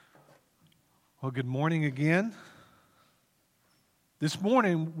Well, good morning again. This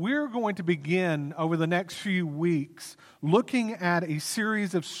morning, we're going to begin over the next few weeks looking at a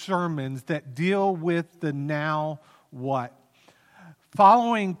series of sermons that deal with the now what.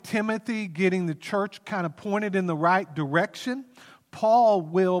 Following Timothy getting the church kind of pointed in the right direction, Paul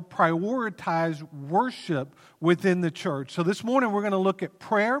will prioritize worship within the church. So this morning we're going to look at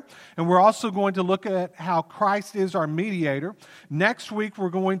prayer, and we're also going to look at how Christ is our mediator. Next week we're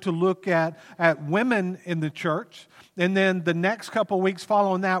going to look at women in the church. And then the next couple of weeks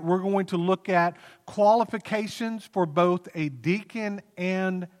following that, we're going to look at qualifications for both a deacon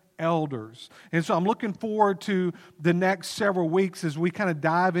and elders. And so I'm looking forward to the next several weeks as we kind of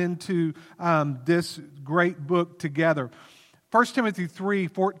dive into this great book together. 1 Timothy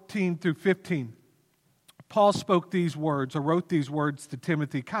 3:14 through 15. Paul spoke these words, or wrote these words to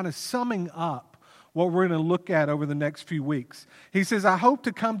Timothy, kind of summing up what we're going to look at over the next few weeks. He says, I hope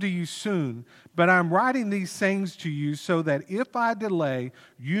to come to you soon, but I'm writing these things to you so that if I delay,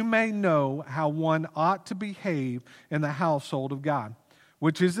 you may know how one ought to behave in the household of God,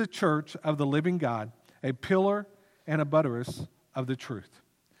 which is the church of the living God, a pillar and a buttress of the truth.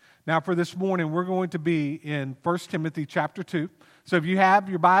 Now, for this morning, we're going to be in 1 Timothy chapter 2. So if you have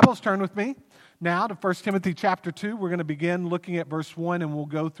your Bibles, turn with me now to 1 Timothy chapter 2. We're going to begin looking at verse 1, and we'll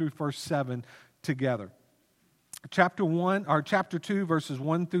go through verse 7 together. Chapter 2, verses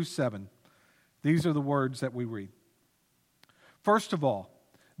 1 through 7. These are the words that we read. First of all,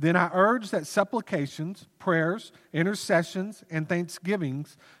 then I urge that supplications, prayers, intercessions, and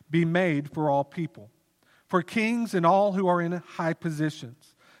thanksgivings be made for all people, for kings and all who are in high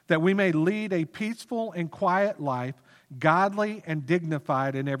positions, that we may lead a peaceful and quiet life, godly and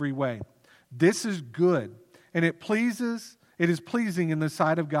dignified in every way. This is good, and it is pleasing in the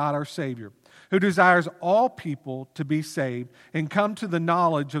sight of God our Savior, who desires all people to be saved and come to the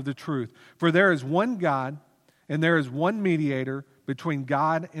knowledge of the truth. For there is one God, and there is one mediator between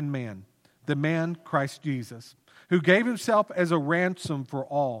God and man, the man Christ Jesus, who gave himself as a ransom for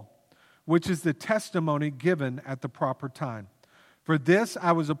all, which is the testimony given at the proper time. For this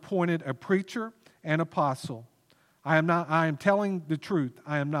I was appointed a preacher and apostle. I am telling the truth,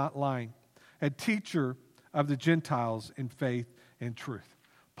 I am not lying. A teacher of the Gentiles in faith and truth.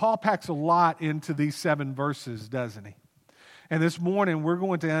 Paul packs a lot into these 7 verses, doesn't he? And this morning we're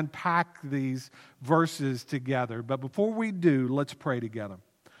going to unpack these verses together. But before we do, let's pray together.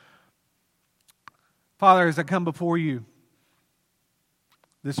 Father, as I come before you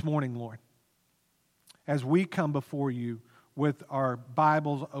this morning, Lord, as we come before you with our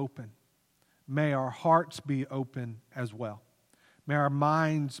Bibles open, may our hearts be open as well. May our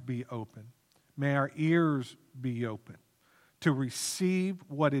minds be open. May our ears be open to receive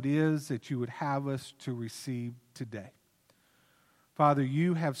what it is that you would have us to receive today. Father,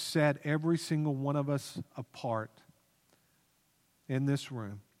 you have set every single one of us apart in this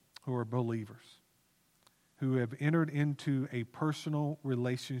room who are believers, who have entered into a personal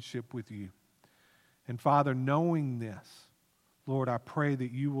relationship with you. And Father, knowing this, Lord, I pray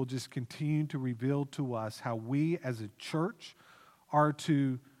that you will just continue to reveal to us how we as a church are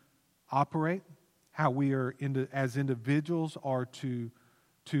to operate, how we are as individuals are to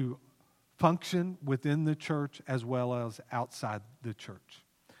function within the church as well as outside the church.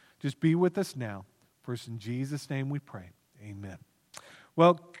 Just be with us now. First, in Jesus' name we pray. Amen.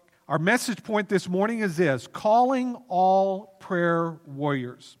 Well, our message point this morning is this: calling all prayer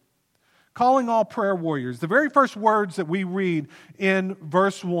warriors. Calling all prayer warriors. The very first words that we read in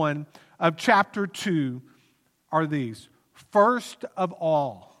verse 1 of chapter 2 are these: first of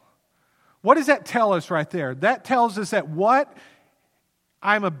all. What does that tell us right there? That tells us that what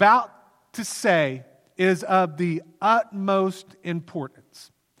I'm about to say is of the utmost importance.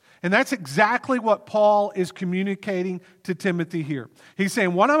 And that's exactly what Paul is communicating to Timothy here. He's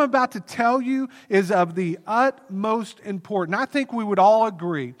saying, what I'm about to tell you is of the utmost importance. I think we would all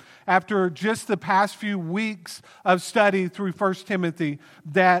agree, after just the past few weeks of study through 1 Timothy,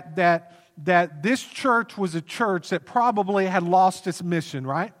 that this church was a church that probably had lost its mission,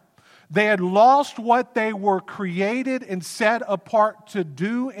 right? They had lost what they were created and set apart to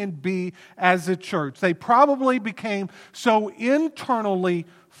do and be as a church. They probably became so internally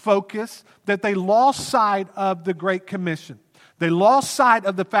focused that they lost sight of the Great Commission. They lost sight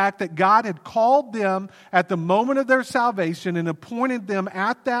of the fact that God had called them at the moment of their salvation and appointed them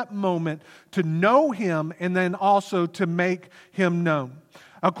at that moment to know Him and then also to make Him known.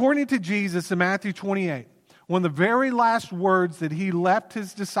 According to Jesus in Matthew 28, one of the very last words that He left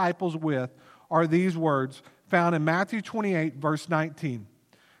His disciples with are these words found in Matthew 28, verse 19.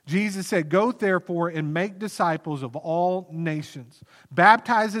 Jesus said, "Go therefore and make disciples of all nations,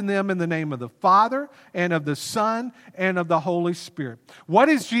 baptizing them in the name of the Father and of the Son and of the Holy Spirit." What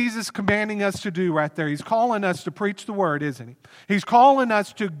is Jesus commanding us to do right there? He's calling us to preach the word, isn't he? He's calling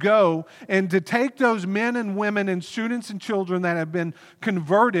us to go and to take those men and women and students and children that have been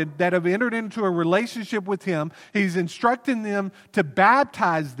converted, that have entered into a relationship with him. He's instructing them to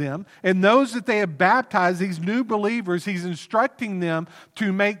baptize them. And those that they have baptized, these new believers, he's instructing them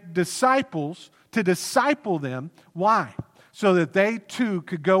to make disciples, to disciple them. Why? So that they too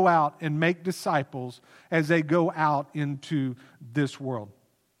could go out and make disciples as they go out into this world.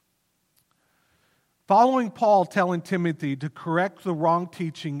 Following Paul telling Timothy to correct the wrong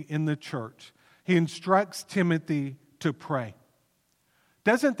teaching in the church, he instructs Timothy to pray.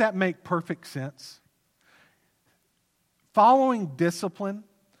 Doesn't that make perfect sense? Following discipline,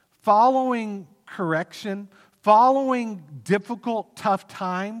 following correction, following difficult, tough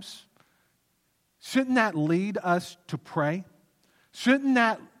times, shouldn't that lead us to pray? Shouldn't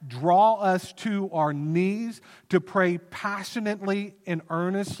that draw us to our knees to pray passionately and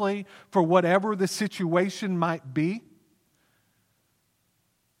earnestly for whatever the situation might be?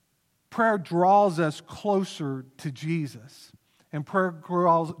 Prayer draws us closer to Jesus, and prayer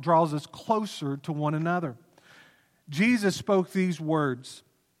draws us closer to one another. Jesus spoke these words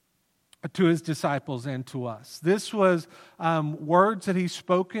to his disciples and to us. This was words that he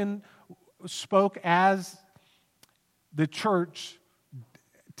spoke as the church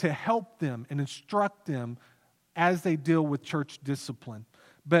to help them and instruct them as they deal with church discipline.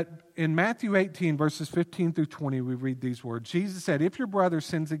 But in Matthew 18, verses 15 through 20, we read these words. Jesus said, "If your brother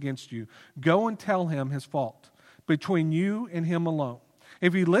sins against you, go and tell him his fault, between you and him alone.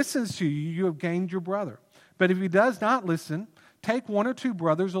 If he listens to you, you have gained your brother. But if he does not listen, take one or two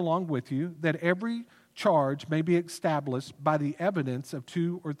brothers along with you, that every charge may be established by the evidence of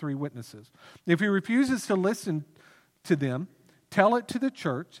 2 or 3 witnesses. If he refuses to listen to them, tell it to the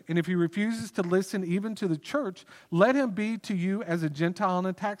church. And if he refuses to listen even to the church, let him be to you as a Gentile and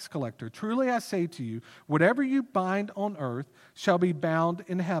a tax collector. Truly I say to you, whatever you bind on earth shall be bound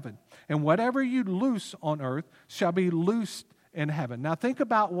in heaven, and whatever you loose on earth shall be loosed in heaven." Now think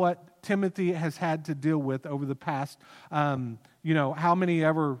about what Timothy has had to deal with over the past, how many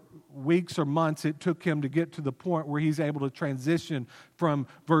ever weeks or months it took him to get to the point where he's able to transition from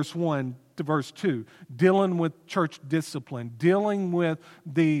verse 1 to verse 2, dealing with church discipline, dealing with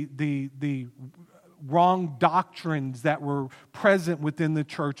the wrong doctrines that were present within the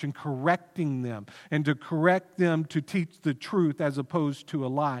church and correcting them, and to correct them to teach the truth as opposed to a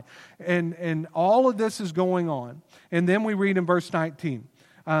lie. And all of this is going on. And then we read in verse 19,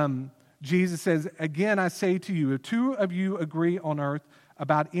 Jesus says, "Again, I say to you, if 2 of you agree on earth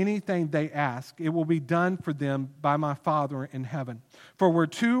about anything they ask, it will be done for them by my Father in heaven. For where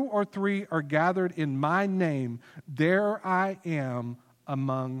 2 or 3 are gathered in my name, there I am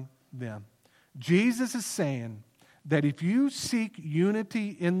among them." Jesus is saying that if you seek unity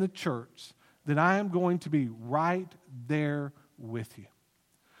in the church, then I am going to be right there with you.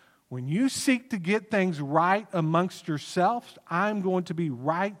 When you seek to get things right amongst yourselves, I'm going to be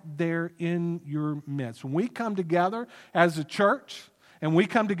right there in your midst. When we come together as a church and we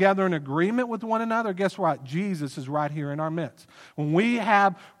come together in agreement with one another, guess what? Jesus is right here in our midst. When we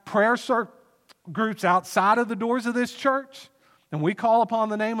have prayer groups outside of the doors of this church and we call upon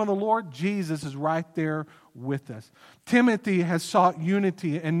the name of the Lord, Jesus is right there with us. Timothy has sought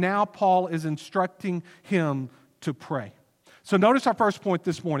unity, and now Paul is instructing him to pray. So notice our first point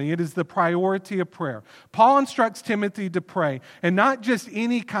this morning. It is the priority of prayer. Paul instructs Timothy to pray, and not just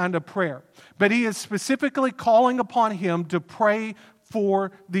any kind of prayer, but he is specifically calling upon him to pray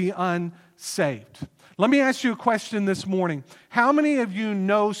for the unsaved. Let me ask you a question this morning. How many of you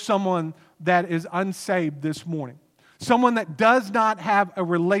know someone that is unsaved this morning? Someone that does not have a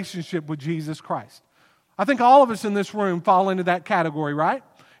relationship with Jesus Christ? I think all of us in this room fall into that category, right?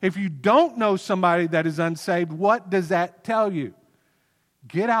 If you don't know somebody that is unsaved, what does that tell you?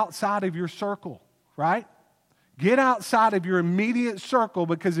 Get outside of your circle, right? Get outside of your immediate circle,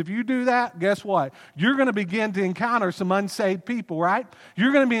 because if you do that, guess what? You're going to begin to encounter some unsaved people, right?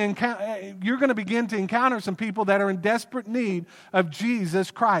 You're going to begin to encounter some people that are in desperate need of Jesus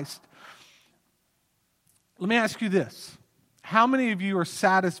Christ. Let me ask you this. How many of you are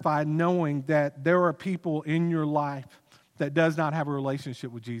satisfied knowing that there are people in your life that does not have a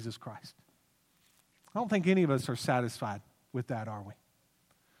relationship with Jesus Christ? I don't think any of us are satisfied with that, are we?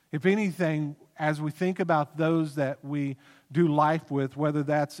 If anything, as we think about those that we do life with, whether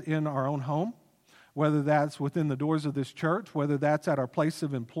that's in our own home, whether that's within the doors of this church, whether that's at our place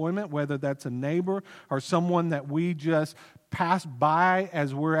of employment, whether that's a neighbor or someone that we just pass by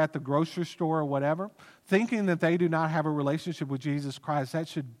as we're at the grocery store or whatever, thinking that they do not have a relationship with Jesus Christ, that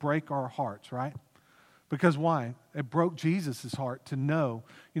should break our hearts, right? Because why? It broke Jesus' heart to know.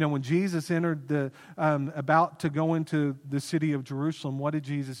 When Jesus entered about to go into the city of Jerusalem, what did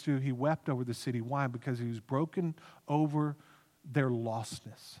Jesus do? He wept over the city. Why? Because he was broken over their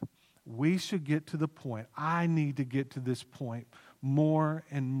lostness. We should get to the point, I need to get to this point more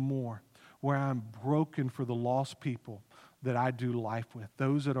and more, where I'm broken for the lost people that I do life with,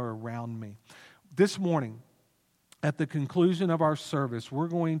 those that are around me. This morning, at the conclusion of our service, we're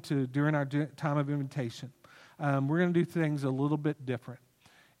going to, during our time of invitation, we're going to do things a little bit different.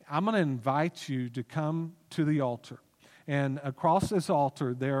 I'm going to invite you to come to the altar. And across this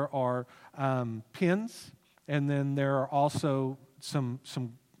altar, there are pins, and then there are also some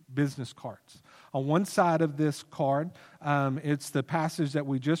business cards. On one side of this card, it's the passage that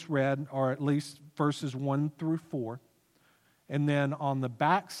we just read, or at least verses 1 through 4. And then on the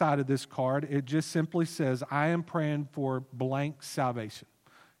back side of this card, it just simply says, I am praying for blank salvation.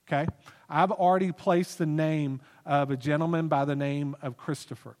 Okay? I've already placed the name of a gentleman by the name of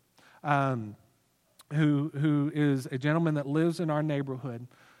Christopher, who is a gentleman that lives in our neighborhood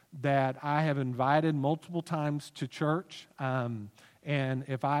that I have invited multiple times to church. And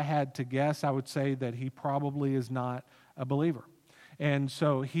if I had to guess, I would say that he probably is not a believer. And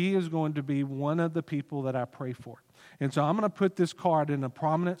so he is going to be one of the people that I pray for. And so I'm going to put this card in a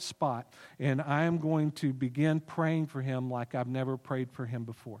prominent spot, and I am going to begin praying for him like I've never prayed for him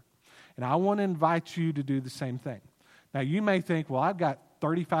before. And I want to invite you to do the same thing. Now, you may think, well, I've got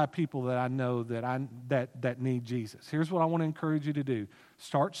 35 people that I know that need Jesus. Here's what I want to encourage you to do.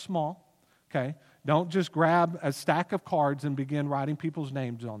 Start small, okay? Don't just grab a stack of cards and begin writing people's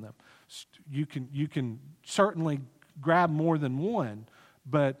names on them. You can certainly grab more than one,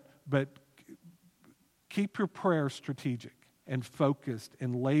 but keep your prayer strategic and focused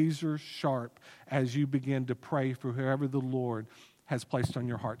and laser sharp as you begin to pray for whoever the Lord has placed on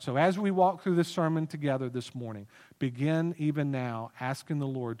your heart. So as we walk through this sermon together this morning, begin even now asking the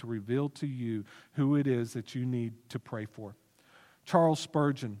Lord to reveal to you who it is that you need to pray for. Charles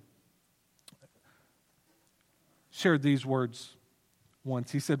Spurgeon shared these words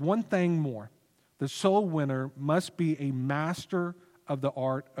once. He said, "One thing more, the soul winner must be a master of the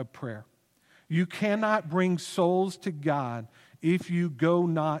art of prayer. You cannot bring souls to God if you go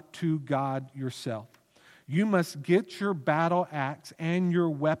not to God yourself. You must get your battle axe and your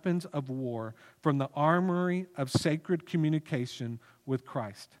weapons of war from the armory of sacred communication with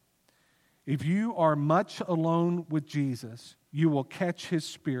Christ. If you are much alone with Jesus, you will catch his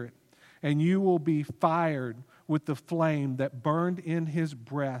spirit, and you will be fired with the flame that burned in his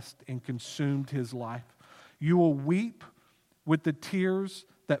breast and consumed his life. You will weep with the tears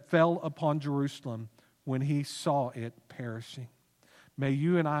that fell upon Jerusalem when he saw it perishing." May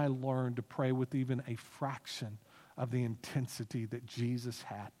you and I learn to pray with even a fraction of the intensity that Jesus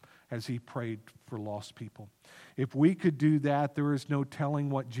had as he prayed for lost people. If we could do that, there is no telling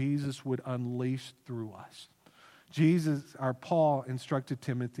what Jesus would unleash through us. Paul instructed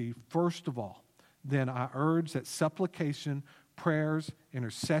Timothy, first of all, then I urge that supplication, prayers,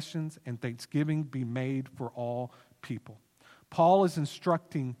 intercessions, and thanksgiving be made for all people. Paul is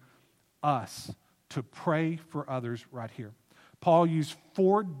instructing us to pray for others right here. Paul used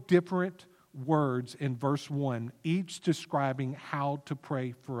 4 different words in verse 1, each describing how to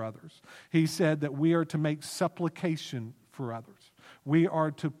pray for others. He said that we are to make supplication for others. We are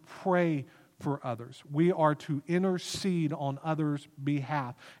to pray for others. We are to intercede on others'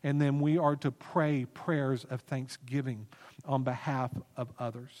 behalf. And then we are to pray prayers of thanksgiving on behalf of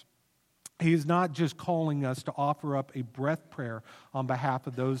others. He is not just calling us to offer up a breath prayer on behalf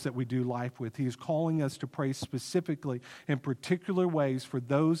of those that we do life with. He is calling us to pray specifically in particular ways for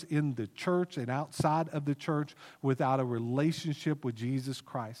those in the church and outside of the church without a relationship with Jesus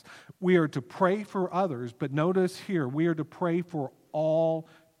Christ. We are to pray for others, but notice here, we are to pray for all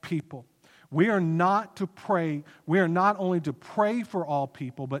people. We are not only to pray for all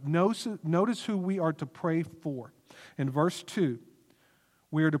people, but notice who we are to pray for. In verse 2,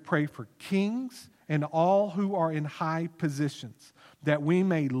 we are to pray for kings and all who are in high positions, that we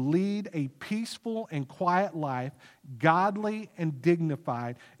may lead a peaceful and quiet life, godly and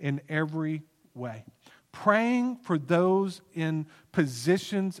dignified in every way. Praying for those in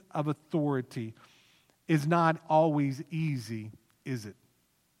positions of authority is not always easy, is it?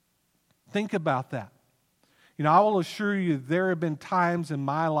 Think about that. I will assure you there have been times in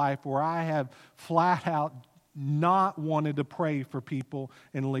my life where I have flat out not wanted to pray for people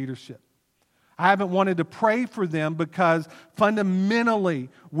in leadership. I haven't wanted to pray for them because fundamentally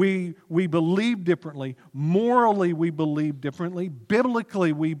we believe differently. Morally we believe differently.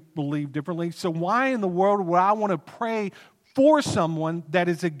 Biblically we believe differently. So why in the world would I want to pray for someone that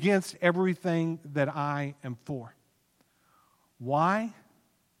is against everything that I am for? Why?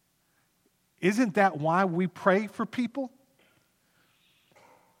 Isn't that why we pray for people?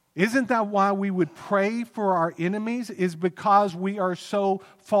 Isn't that why we would pray for our enemies? Is because we are so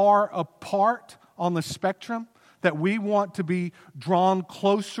far apart on the spectrum that we want to be drawn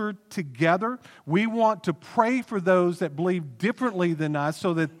closer together. We want to pray for those that believe differently than us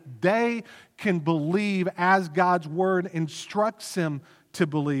so that they can believe as God's word instructs them to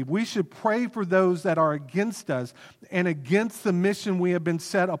believe. We should pray for those that are against us and against the mission we have been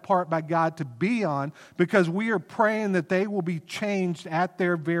set apart by God to be on, because we are praying that they will be changed at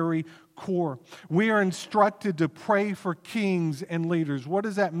their very core. We are instructed to pray for kings and leaders. What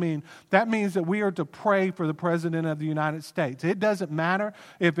does that mean? That means that we are to pray for the President of the United States. It doesn't matter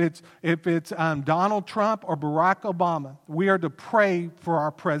if it's Donald Trump or Barack Obama. We are to pray for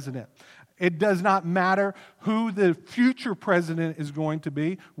our president. It does not matter who the future president is going to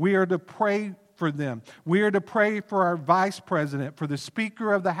be. We are to pray for them. We are to pray for our vice president, for the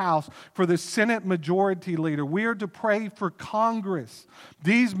Speaker of the House, for the Senate Majority Leader. We are to pray for Congress.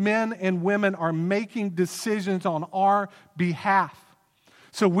 These men and women are making decisions on our behalf.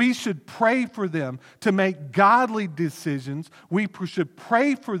 So we should pray for them to make godly decisions. We should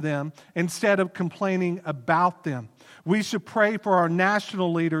pray for them instead of complaining about them. We should pray for our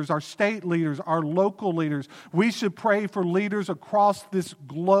national leaders, our state leaders, our local leaders. We should pray for leaders across this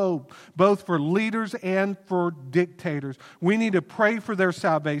globe, both for leaders and for dictators. We need to pray for their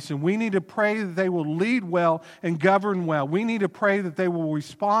salvation. We need to pray that they will lead well and govern well. We need to pray that they will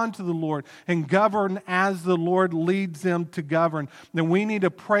respond to the Lord and govern as the Lord leads them to govern. Then we need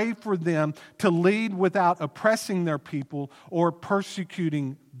to pray for them to lead without oppressing their people or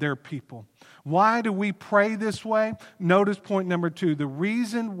persecuting their people. Why do we pray this way? Notice point number 2. The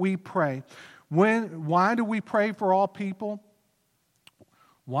reason we pray. Why do we pray for all people?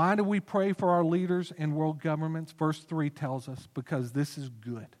 Why do we pray for our leaders and world governments? Verse 3 tells us, because this is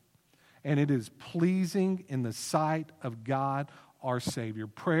good, and it is pleasing in the sight of God our Savior.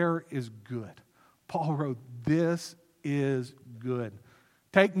 Prayer is good. Paul wrote, this is good.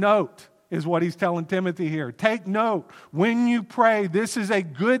 Take note, is what he's telling Timothy here. Take note, when you pray, this is a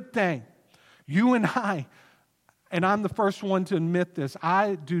good thing. You and I, and I'm the first one to admit this,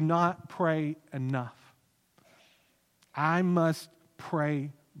 I do not pray enough. I must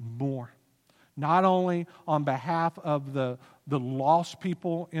pray more. Not only on behalf of the lost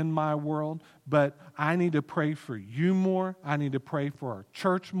people in my world, but I need to pray for you more. I need to pray for our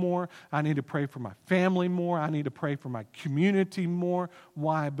church more. I need to pray for my family more. I need to pray for my community more.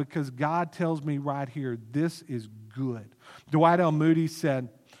 Why? Because God tells me right here, this is good. Dwight L. Moody said,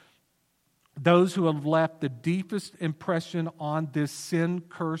 those who have left the deepest impression on this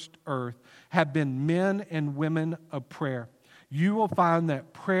sin-cursed earth have been men and women of prayer. You will find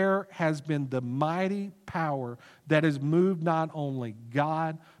that prayer has been the mighty power that has moved not only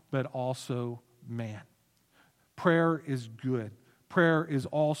God, but also man. Prayer is good. Prayer is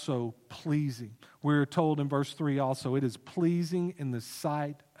also pleasing. We're told in verse 3 also, it is pleasing in the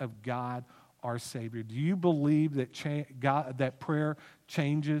sight of God, our Savior. Do you believe that that prayer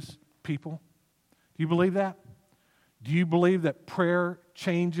changes people? Do you believe that? Do you believe that prayer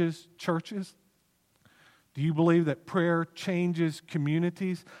changes churches? Do you believe that prayer changes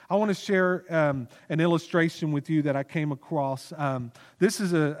communities? I want to share an illustration with you that I came across. This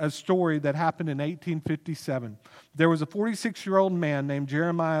is a story that happened in 1857. There was a 46-year-old man named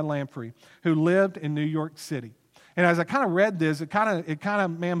Jeremiah Lamprey who lived in New York City. And as I kind of read this, it kind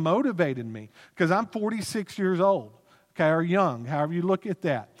of motivated me, because I'm 46 years old. Okay, or young, however you look at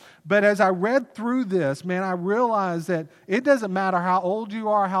that. But as I read through this, man, I realized that it doesn't matter how old you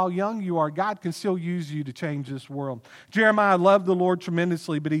are, how young you are, God can still use you to change this world. Jeremiah loved the Lord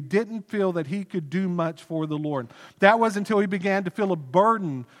tremendously, but he didn't feel that he could do much for the Lord. That was until he began to feel a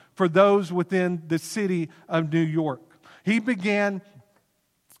burden for those within the city of New York. He began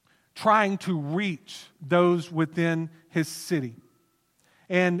trying to reach those within his city.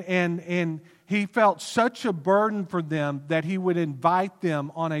 And he felt such a burden for them that he would invite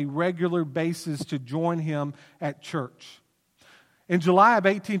them on a regular basis to join him at church. In July of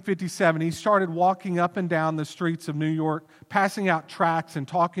 1857, he started walking up and down the streets of New York, passing out tracts and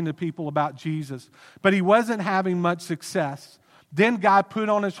talking to people about Jesus. But he wasn't having much success. Then God put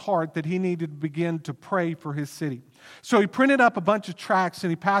on his heart that he needed to begin to pray for his city. So he printed up a bunch of tracts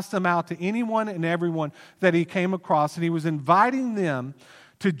and he passed them out to anyone and everyone that he came across. And he was inviting them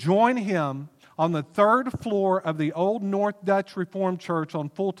to join him on the third floor of the old North Dutch Reformed Church on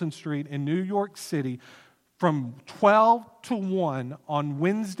Fulton Street in New York City from 12 to 1 on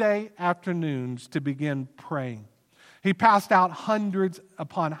Wednesday afternoons to begin praying. He passed out hundreds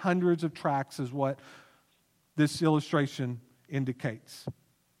upon hundreds of tracts, is what this illustration indicates.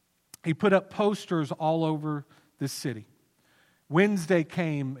 He put up posters all over the city. Wednesday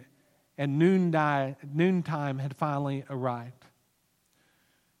came and noontime had finally arrived.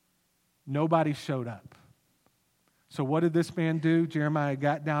 Nobody showed up. So what did this man do? Jeremiah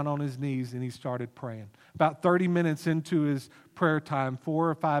got down on his knees and he started praying. About 30 minutes into his prayer time, 4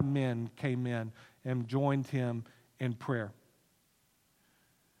 or 5 men came in and joined him in prayer.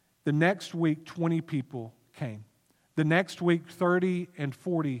 The next week, 20 people came. The next week, 30 and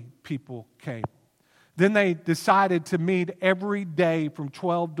 40 people came. Then they decided to meet every day from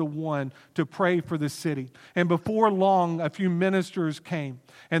 12 to 1 to pray for the city. And before long, a few ministers came,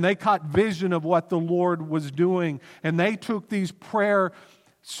 and they caught vision of what the Lord was doing. And they took these prayer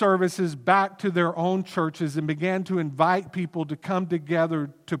services back to their own churches and began to invite people to come together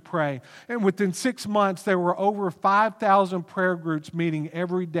to pray. And within 6 months, there were over 5,000 prayer groups meeting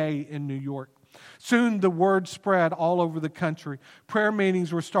every day in New York. Soon the word spread all over the country. Prayer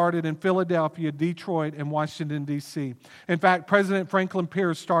meetings were started in Philadelphia, Detroit, and Washington, D.C. In fact, President Franklin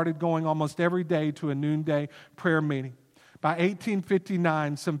Pierce started going almost every day to a noonday prayer meeting. By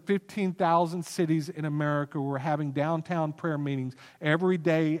 1859, some 15,000 cities in America were having downtown prayer meetings every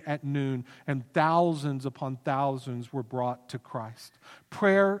day at noon, and thousands upon thousands were brought to Christ.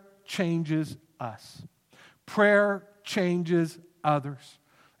 Prayer changes us. Prayer changes others.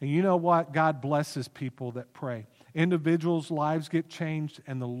 And you know what? God blesses people that pray. Individuals' lives get changed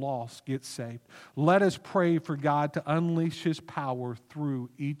and the lost get saved. Let us pray for God to unleash His power through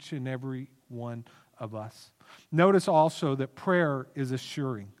each and every one of us. Notice also that prayer is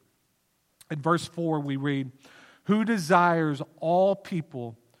assuring. In verse 4 we read, who desires all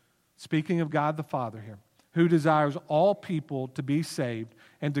people, speaking of God the Father here, who desires all people to be saved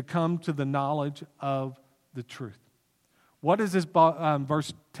and to come to the knowledge of the truth. What does this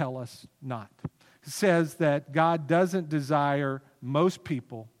verse tell us not? It says that God doesn't desire most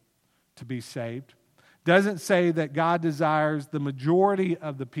people to be saved. Doesn't say that God desires the majority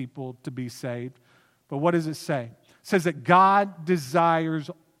of the people to be saved. But what does it say? It says that God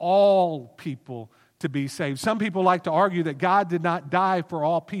desires all people to be saved. Some people like to argue that God did not die for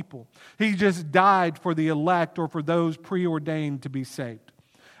all people. He just died for the elect or for those preordained to be saved.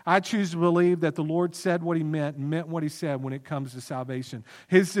 I choose to believe that the Lord said what He meant and meant what He said when it comes to salvation.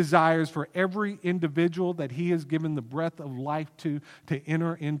 His desire is for every individual that He has given the breath of life to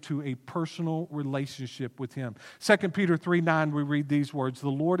enter into a personal relationship with Him. 2 Peter 3:9, we read these words, the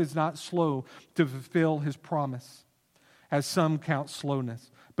Lord is not slow to fulfill His promise, as some count slowness,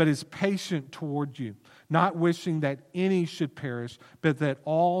 but is patient toward you, not wishing that any should perish, but that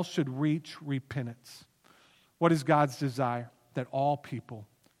all should reach repentance. What is God's desire? That all people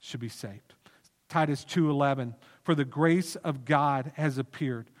should be saved. Titus 2:11, for the grace of God has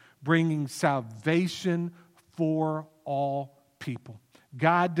appeared, bringing salvation for all people.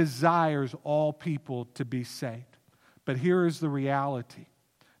 God desires all people to be saved. But here is the reality.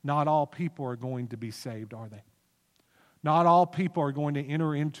 Not all people are going to be saved, are they? Not all people are going to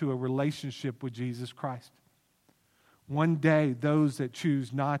enter into a relationship with Jesus Christ. One day, those that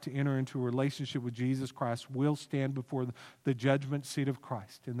choose not to enter into a relationship with Jesus Christ will stand before the judgment seat of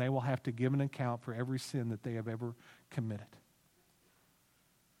Christ, and they will have to give an account for every sin that they have ever committed.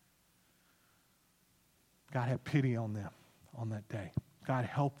 God have pity on them on that day. God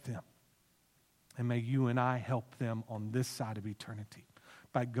help them. And may you and I help them on this side of eternity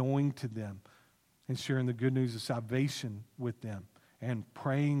by going to them and sharing the good news of salvation with them and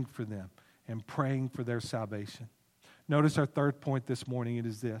praying for them and praying for their salvation. Notice our third point this morning. It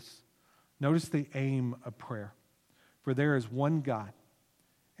is this. Notice the aim of prayer. For there is one God,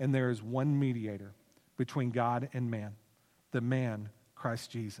 and there is one mediator between God and man, the man,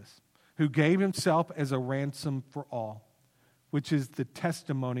 Christ Jesus, who gave Himself as a ransom for all, which is the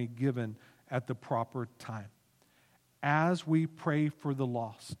testimony given at the proper time. As we pray for the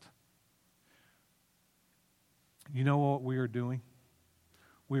lost, you know what we are doing?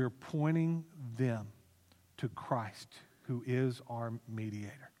 We are pointing them to Christ, who is our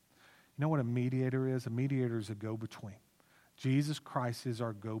mediator. You know what a mediator is? A mediator is a go-between. Jesus Christ is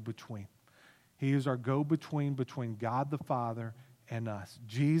our go-between. He is our go-between between God the Father and us.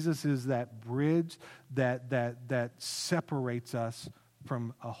 Jesus is that bridge that separates us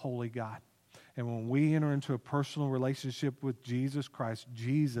from a holy God. And when we enter into a personal relationship with Jesus Christ,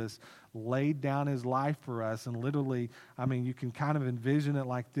 Jesus laid down his life for us. And literally, you can kind of envision it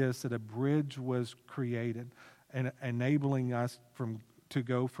like this, that a bridge was created and enabling us to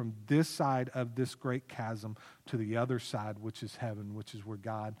go from this side of this great chasm to the other side, which is heaven, which is where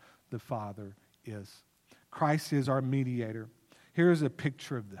God the Father is. Christ is our mediator. Here's a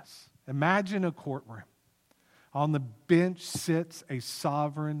picture of this. Imagine a courtroom. On the bench sits a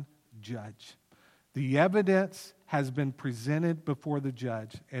sovereign judge. The evidence has been presented before the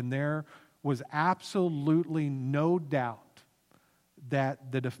judge, and there was absolutely no doubt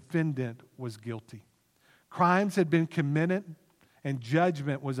that the defendant was guilty. Crimes had been committed, and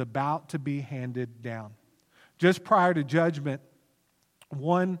judgment was about to be handed down. Just prior to judgment,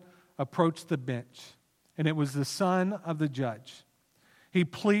 one approached the bench, and it was the son of the judge. He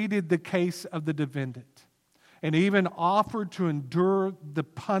pleaded the case of the defendant and even offered to endure the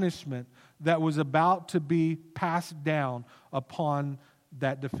punishment that was about to be passed down upon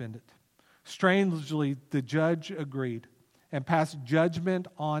that defendant. Strangely, the judge agreed and passed judgment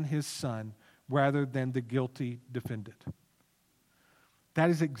on his son rather than the guilty defendant. That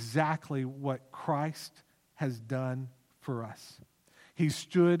is exactly what Christ has done for us. He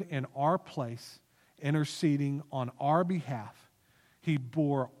stood in our place, interceding on our behalf. He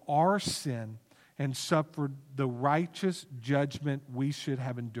bore our sin and suffered the righteous judgment we should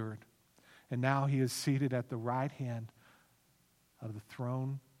have endured. And now he is seated at the right hand of the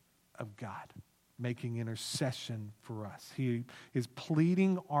throne of God, making intercession for us. He is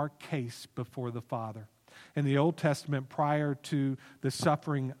pleading our case before the Father. In the Old Testament, prior to the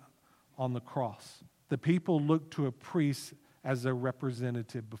suffering on the cross, the people looked to a priest as their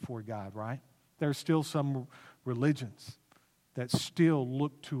representative before God, right? There are still some religions that still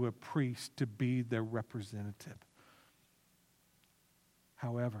look to a priest to be their representative.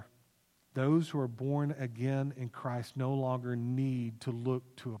 However, those who are born again in Christ no longer need to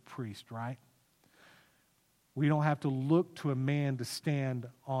look to a priest, right? We don't have to look to a man to stand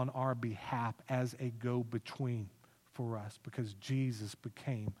on our behalf as a go-between for us because Jesus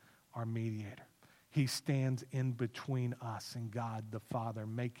became our mediator. He stands in between us and God the Father,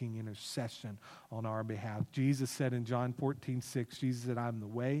 making intercession on our behalf. Jesus said in John 14:6, Jesus said, I'm the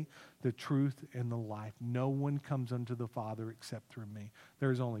way, the truth, and the life. No one comes unto the Father except through me.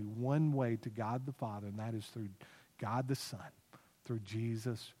 There is only one way to God the Father, and that is through God the Son, through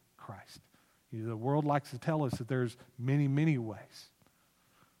Jesus Christ. The world likes to tell us that there's many, many ways.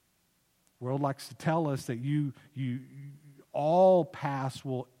 The world likes to tell us that all paths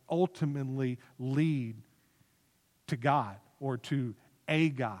will ultimately lead to God or to a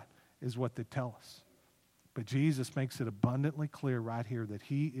God is what they tell us. But Jesus makes it abundantly clear right here that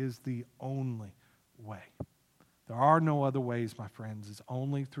he is the only way. There are no other ways, my friends. It's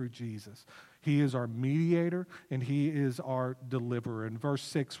only through Jesus. He is our mediator and he is our deliverer. In verse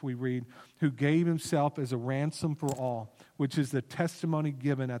 6 we read, who gave himself as a ransom for all, which is the testimony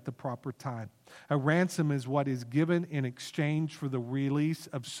given at the proper time. A ransom is what is given in exchange for the release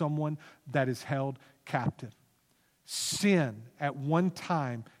of someone that is held captive. Sin at one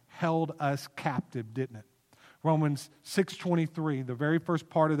time held us captive, didn't it? Romans 6:23, the very first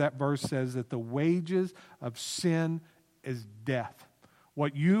part of that verse says that the wages of sin is death.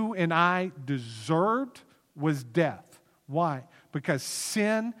 What you and I deserved was death. Why? Because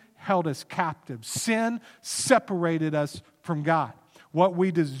sin held us captive. Sin separated us from God. What we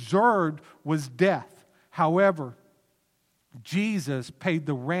deserved was death. However, Jesus paid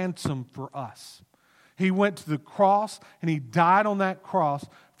the ransom for us. He went to the cross and he died on that cross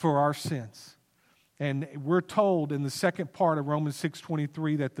for our sins. And we're told in the second part of Romans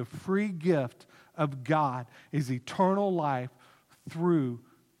 6:23 that the free gift of God is eternal life through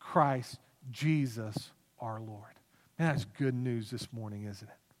Christ Jesus our Lord. And that's good news this morning, isn't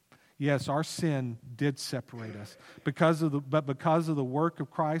it? Yes, our sin did separate us because of the work of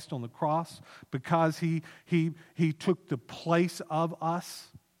Christ on the cross, because he took the place of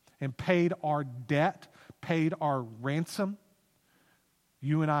us and paid our debt, paid our ransom.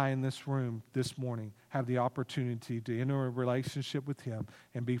 You and I in this room this morning have the opportunity to enter a relationship with him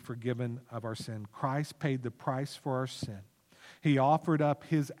and be forgiven of our sin. Christ paid the price for our sin. He offered up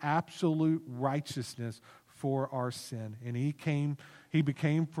his absolute righteousness for our sin. And he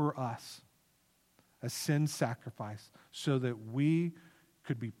became for us a sin sacrifice so that we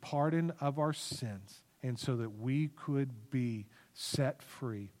could be pardoned of our sins and so that we could be set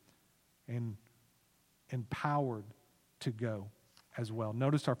free and empowered to go as well.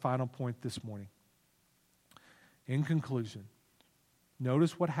 Notice our final point this morning. In conclusion,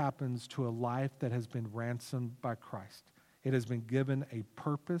 notice what happens to a life that has been ransomed by Christ. It has been given a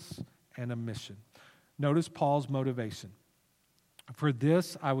purpose and a mission. Notice Paul's motivation. For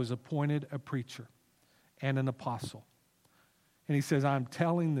this I was appointed a preacher and an apostle. And he says, I'm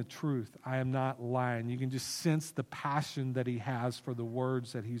telling the truth. I am not lying. You can just sense the passion that he has for the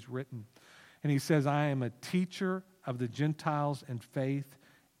words that he's written. And he says, I am a teacher of the Gentiles in faith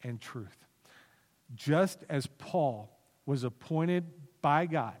and truth. Just as Paul was appointed by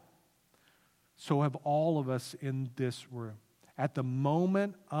God, so have all of us in this room. At the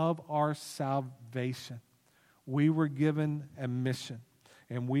moment of our salvation, we were given a mission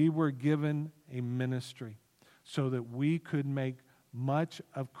and we were given a ministry so that we could make much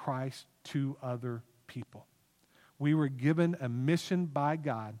of Christ to other people. We were given a mission by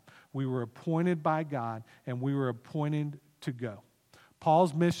God. We were appointed by God, and we were appointed to go.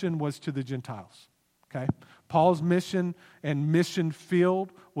 Paul's mission was to the Gentiles. Okay? Paul's mission and mission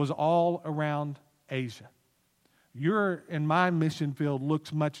field was all around Asia. Your and my mission field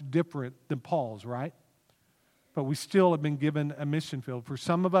looks much different than Paul's, right? But we still have been given a mission field. For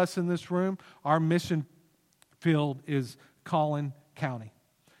some of us in this room, our mission field is Collin County.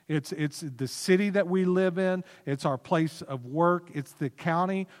 It's the city that we live in. It's our place of work. It's the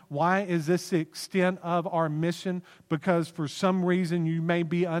county. Why is this the extent of our mission? Because for some reason you may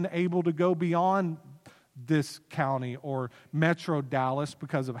be unable to go beyond this county or Metro Dallas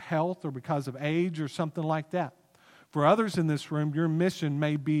because of health or because of age or something like that. For others in this room, your mission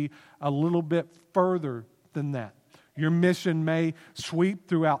may be a little bit further than that. Your mission may sweep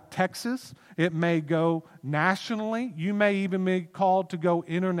throughout Texas. It may go nationally. You may even be called to go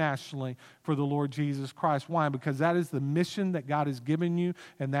internationally for the Lord Jesus Christ. Why? Because that is the mission that God has given you,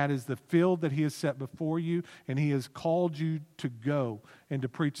 and that is the field that He has set before you, and He has called you to go and to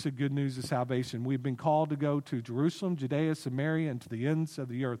preach the good news of salvation. We've been called to go to Jerusalem, Judea, Samaria, and to the ends of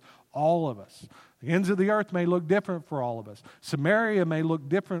the earth. All of us. The ends of the earth may look different for all of us. Samaria may look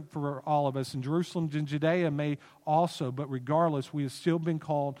different for all of us, and Jerusalem and Judea may also, but regardless, we have still been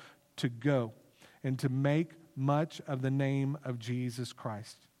called to go and to make much of the name of Jesus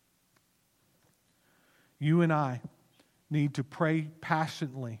Christ. You and I need to pray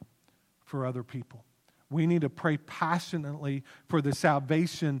passionately for other people. We need to pray passionately for the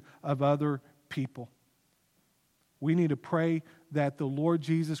salvation of other people. We need to pray that the Lord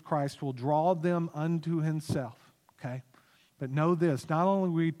Jesus Christ will draw them unto Himself, okay? But know this, not only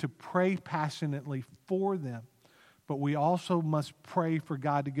are we to pray passionately for them, but we also must pray for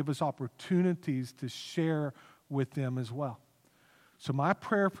God to give us opportunities to share with them as well. So my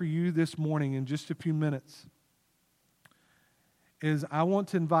prayer for you this morning in just a few minutes is I want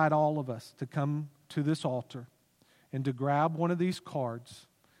to invite all of us to come to this altar and to grab one of these cards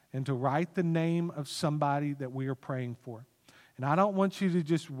and to write the name of somebody that we are praying for. And I don't want you to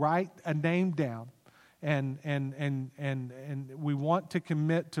just write a name down and we want to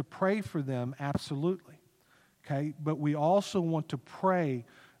commit to pray for them, absolutely. Okay? But we also want to pray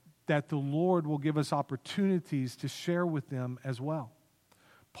that the Lord will give us opportunities to share with them as well.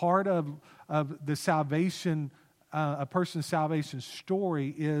 Part of the salvation, a person's salvation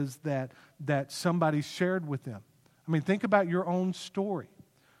story is that somebody shared with them. I mean, think about your own story.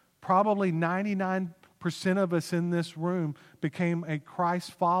 Probably 99% of us in this room became a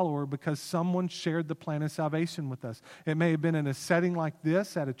Christ follower because someone shared the plan of salvation with us. It may have been in a setting like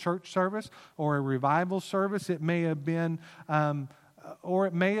this at a church service or a revival service. It may have been, or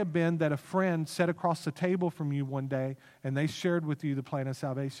it may have been that a friend sat across the table from you one day and they shared with you the plan of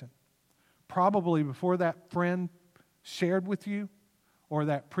salvation. Probably before that friend shared with you or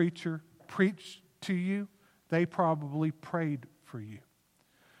that preacher preached to you, they probably prayed for you.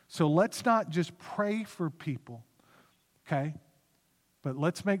 So let's not just pray for people, okay? But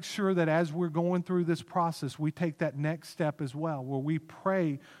let's make sure that as we're going through this process, we take that next step as well, where we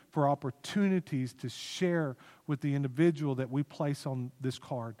pray for opportunities to share with the individual that we place on this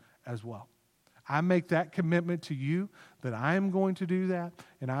card as well. I make that commitment to you that I am going to do that,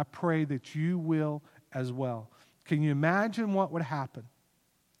 and I pray that you will as well. Can you imagine what would happen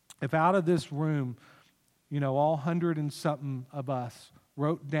if out of this room, all 100 and something of us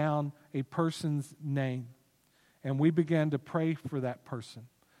wrote down a person's name, and we began to pray for that person,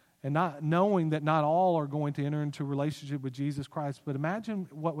 and not knowing that not all are going to enter into a relationship with Jesus Christ, but imagine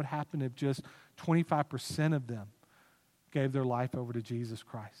what would happen if just 25% of them gave their life over to Jesus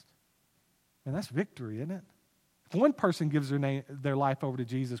Christ. And that's victory, isn't it? If one person gives their life over to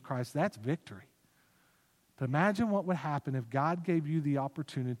Jesus Christ, that's victory. But imagine what would happen if God gave you the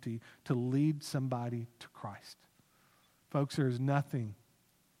opportunity to lead somebody to Christ. Folks, there is nothing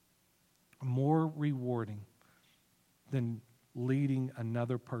more rewarding than leading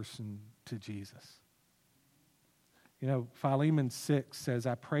another person to Jesus. You know, Philemon 6 says,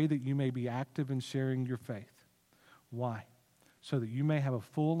 I pray that you may be active in sharing your faith. Why? So that you may have a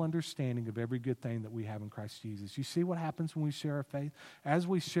full understanding of every good thing that we have in Christ Jesus. You see what happens when we share our faith? As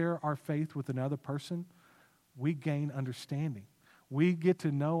we share our faith with another person, we gain understanding. We get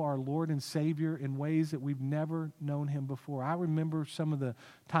to know our Lord and Savior in ways that we've never known Him before. I remember some of the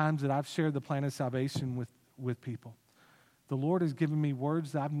times that I've shared the plan of salvation with people. The Lord has given me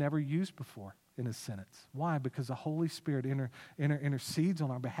words that I've never used before in a sentence. Why? Because the Holy Spirit intercedes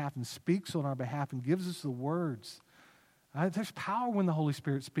on our behalf and speaks on our behalf and gives us the words. There's power when the Holy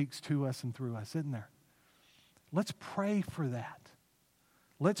Spirit speaks to us and through us, isn't there? Let's pray for that.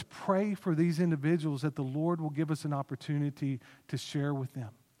 Let's pray for these individuals that the Lord will give us an opportunity to share with them,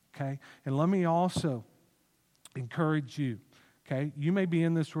 okay? And let me also encourage you, okay? You may be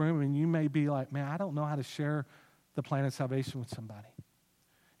in this room and you may be like, man, I don't know how to share the plan of salvation with somebody.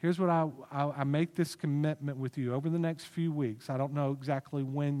 Here's what I make this commitment with you over the next few weeks. I don't know exactly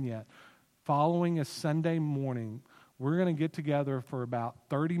when yet. Following a Sunday morning, we're going to get together for about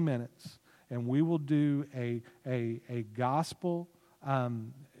 30 minutes and we will do a gospel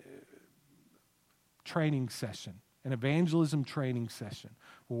training session, an evangelism training session,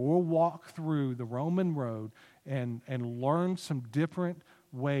 where we'll walk through the Roman road and learn some different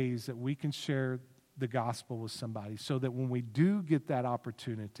ways that we can share the gospel with somebody so that when we do get that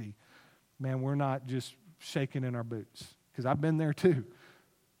opportunity, man, we're not just shaking in our boots. Because I've been there too.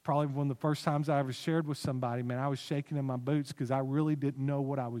 Probably one of the first times I ever shared with somebody, man, I was shaking in my boots because I really didn't know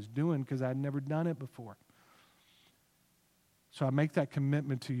what I was doing because I'd never done it before. So I make that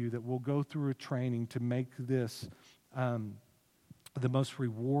commitment to you that we'll go through a training to make this the most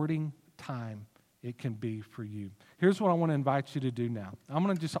rewarding time it can be for you. Here's what I want to invite you to do now. I'm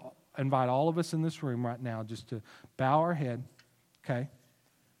going to just invite all of us in this room right now just to bow our head, okay?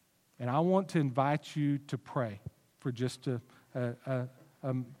 And I want to invite you to pray for just a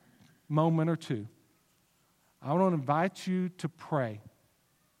moment or two. I want to invite you to pray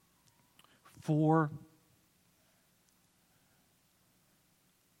for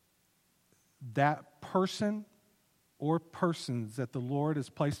that person or persons that the Lord has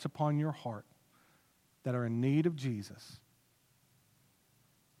placed upon your heart that are in need of Jesus.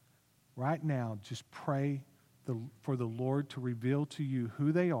 Right now, just pray for the Lord to reveal to you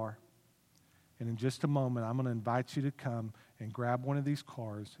who they are. And in just a moment, I'm going to invite you to come and grab one of these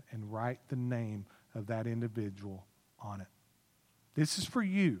cards and write the name of that individual on it. This is for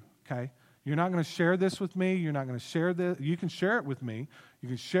you, okay? You're not going to share this with me. You're not going to share this. You can share it with me. You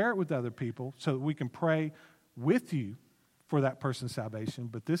can share it with other people so that we can pray with you for that person's salvation.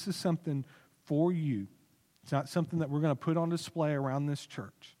 But this is something for you. It's not something that we're going to put on display around this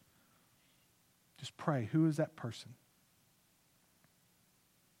church. Just pray. Who is that person?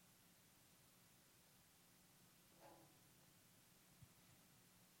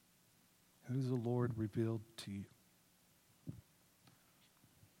 Who is the Lord revealed to you?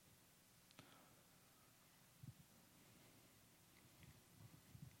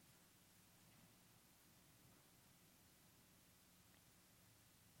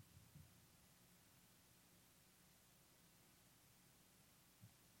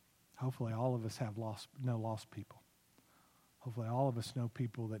 Hopefully all of us know lost people. Hopefully all of us know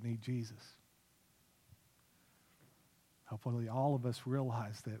people that need Jesus. Hopefully all of us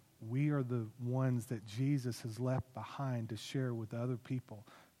realize that we are the ones that Jesus has left behind to share with other people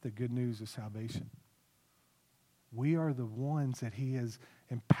the good news of salvation. We are the ones that He has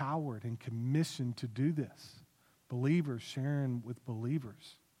empowered and commissioned to do this. Believers sharing with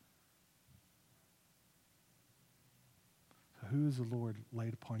believers. So who is the Lord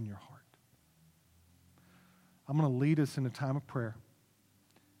laid upon your heart? I'm going to lead us in a time of prayer.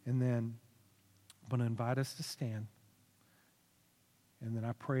 And then I'm going to invite us to stand. And then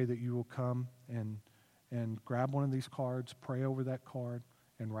I pray that you will come and grab one of these cards, pray over that card,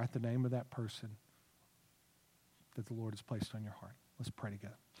 and write the name of that person that the Lord has placed on your heart. Let's pray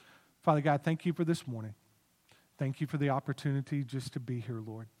together. Father God, thank you for this morning. Thank you for the opportunity just to be here,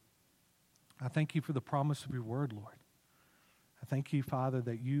 Lord. I thank you for the promise of your word, Lord. I thank you, Father,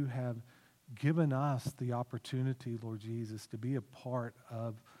 that you have given us the opportunity, Lord Jesus, to be a part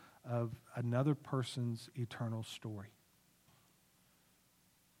of another person's eternal story.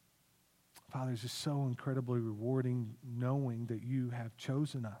 Father, it's just so incredibly rewarding knowing that you have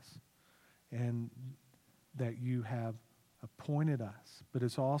chosen us and that you have appointed us. But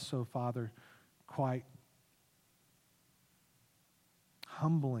it's also, Father, quite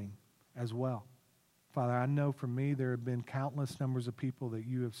humbling as well. Father, I know for me there have been countless numbers of people that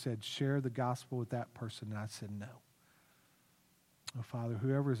you have said, share the gospel with that person, and I said no. Oh, Father,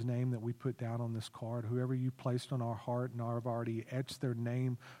 whoever's name that we put down on this card, whoever you placed on our heart and have already etched their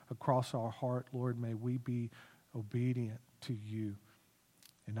name across our heart, Lord, may we be obedient to you.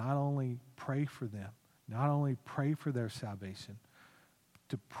 And not only pray for them, not only pray for their salvation,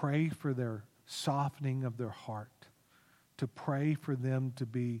 to pray for their softening of their heart, to pray for them to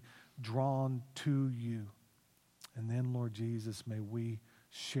be drawn to you. And then, Lord Jesus, may we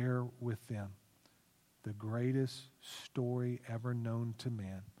share with them the greatest story ever known to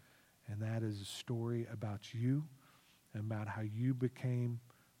man. And that is a story about you, and about how you became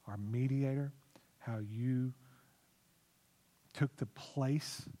our mediator, how you took the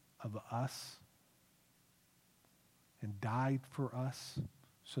place of us and died for us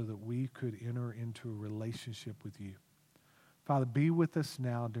so that we could enter into a relationship with you. Father, be with us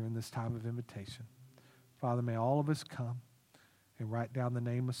now during this time of invitation. Father, may all of us come and write down the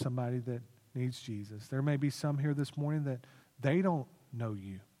name of somebody that needs Jesus. There may be some here this morning that they don't know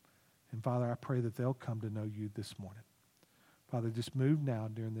you. And Father, I pray that they'll come to know you this morning. Father, just move now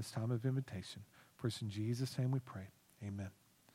during this time of invitation. For it's in Jesus' name we pray. Amen.